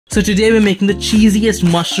So today we're making the cheesiest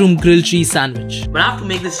mushroom grilled cheese sandwich. But I have to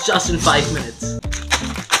make this just in 5 minutes.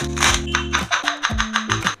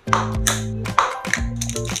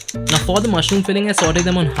 Now for the mushroom filling, I sauteed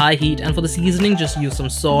them on high heat, and for the seasoning just use some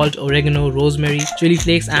salt, oregano, rosemary, chili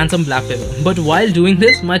flakes and some black pepper. But while doing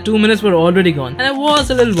this, my 2 minutes were already gone and I was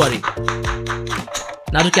a little worried.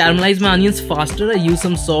 Now to caramelize my onions faster, I used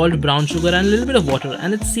some salt, brown sugar and a little bit of water,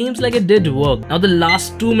 and it seems like it did work. Now the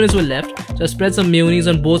last 2 minutes were left, so I spread some mayonnaise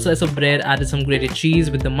on both sides of bread, added some grated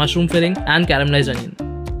cheese with the mushroom filling and caramelized onion.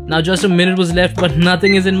 Now just a minute was left, but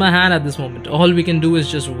nothing is in my hand at this moment. All we can do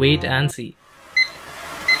is just wait and see.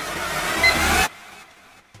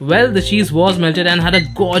 Well, the cheese was melted and had a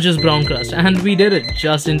gorgeous brown crust, and we did it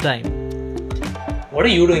just in time. What are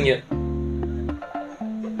you doing here?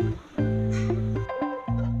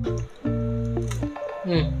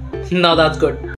 Now that's good.